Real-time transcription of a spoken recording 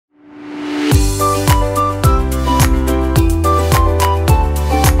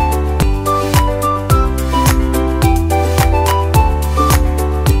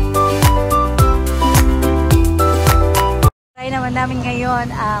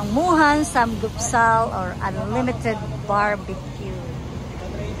ng Muhan Samgyupsal or Unlimited Barbecue.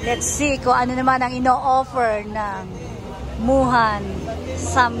 Let's see kung ano naman ang ino-offer ng Muhan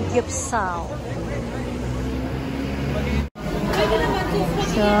Samgyupsal.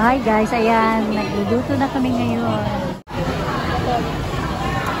 So, hi guys, ayan, nagluluto na kami ngayon.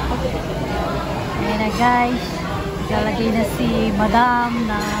 Ayan na guys, lalagay na si Madam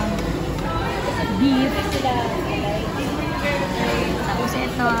ng beef. Tapos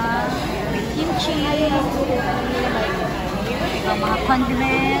ito, may kimchi, ito mga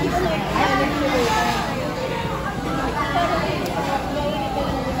condiments.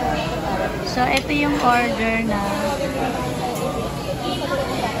 So, ito yung order na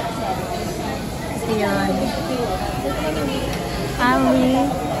ito yun.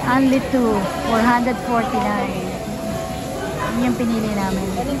 Unli 2, 449. Yun yung pinili namin.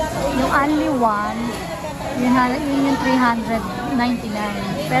 Yung Unli 1, yun yung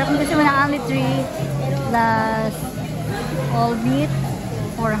 399. Pero kung gusto mo ng Unli 3 plus all meat,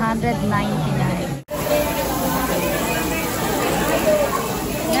 499.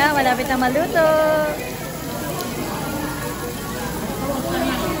 Yeah, malapit na maluto.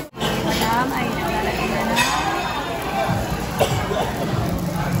 Madam ay naglalagay na na.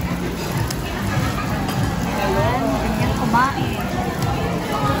 Ayan, ganyan kumain.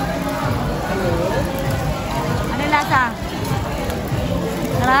 Ano lasa?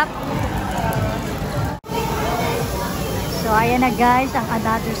 Sarap? So, ayan na guys, ang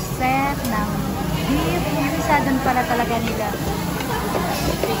another set ng beef. Yung isa dun pala talaga nila.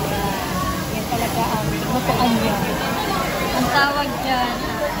 Yan talaga ang matukan niya. Ang tawag dyan,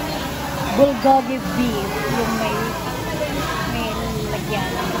 bulgogi beef. Yung may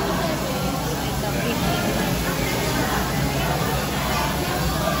lagyan. Ito,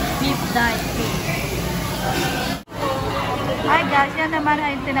 beef diet beef. Hi guys, yan naman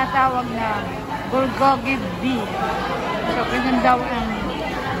ay tinatawag na bulgogi beef. So, ganyan daw ang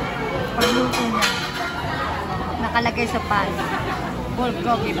pagluto niya. Nakalagay sa pan.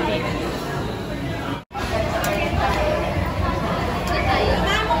 Bulgogi beef.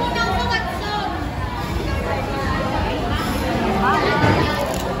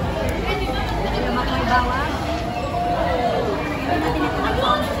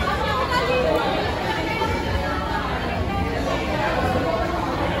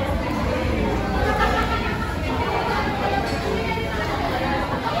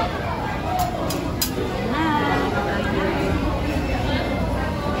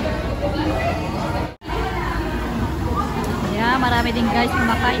 Marami din guys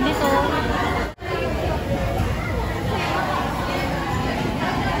kumakain nito.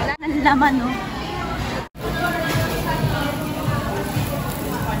 Wala nang laman, no?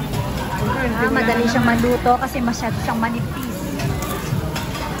 Madali siyang maluto kasi masyado siyang manipis.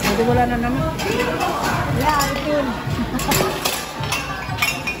 Hindi wala na naman. Yeah, ito.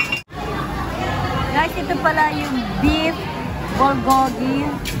 Guys, ito pala yung beef bulgogi.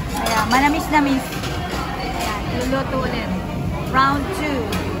 Ayan, manamis-namis. Ayan, luluto ulit. Round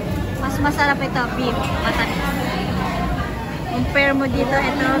 2. Mas masarap ito, beef. Matamis. Compare mo dito,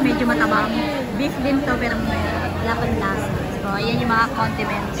 ito medyo matabang. Beef din to, pero wala pang lasa. So, ayan yung mga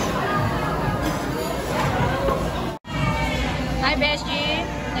condiments. Hi, Beshi!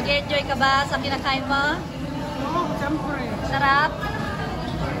 Nag-enjoy ka ba sa kinakain mo? Oo, siyempre. Sarap?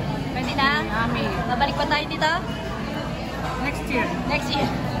 Pwede na? Yummy. Babalik pa tayo dito? Next year. Next year.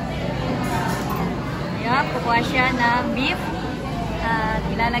 Ayan, kukuha siya ng beef. At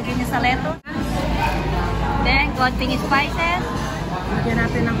ilalagay niya sa leto. Then, konting spices. Lagyan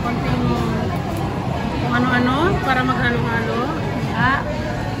natin ng konting kung ano-ano para maghalo-halo.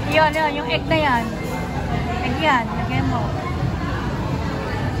 Yun, yung egg na yan. Egg yan, lagyan mo.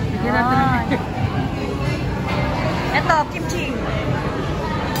 Lagyan natin ng egg. Ito, kimchi.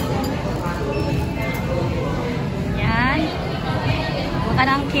 Yan. Buka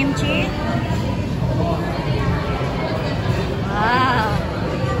ng kimchi. Wow.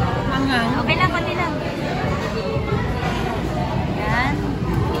 Okay lang, konti lang. Yan.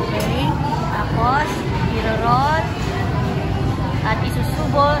 Okay. Tapos, i-roll. At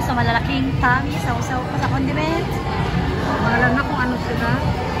isusubo sa malalaking tami. Sausaw pa sa condiments. Bahala na kung ano sila.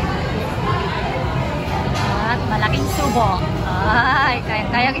 At malaking subo. Ay,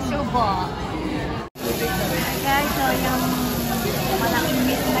 kayang isubo. Guys, so yung malaking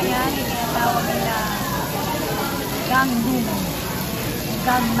meat na yan, itinatawag nila gangnam.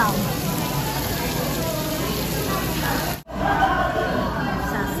 Gangnam.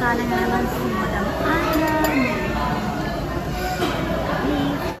 Sasala na naman si Madam Anna.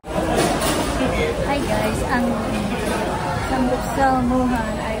 Hi guys, ang samgyupsal Samgyupsal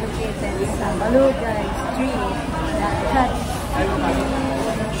Muhan ay located sa Alou Darna Street, Makati.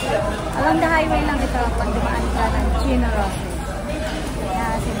 Along the highway lang ito pag dumaan ka ng Chino Roses. Kaya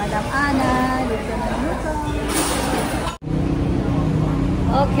si Madam Ana, dito na luto.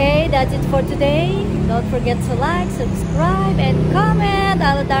 Okay, that's it for today. Don't forget to like, subscribe, and comment.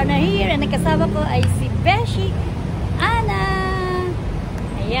 Alou Darna here. And nakasama ko ay si Beshi Ana.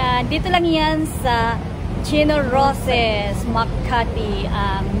 Ayan, dito lang yan sa Chino Roses, Makati,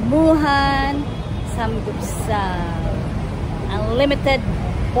 ang Muhan Samgyupsal. Unlimited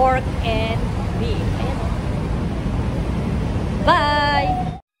pork and beef. Ayan. Bye!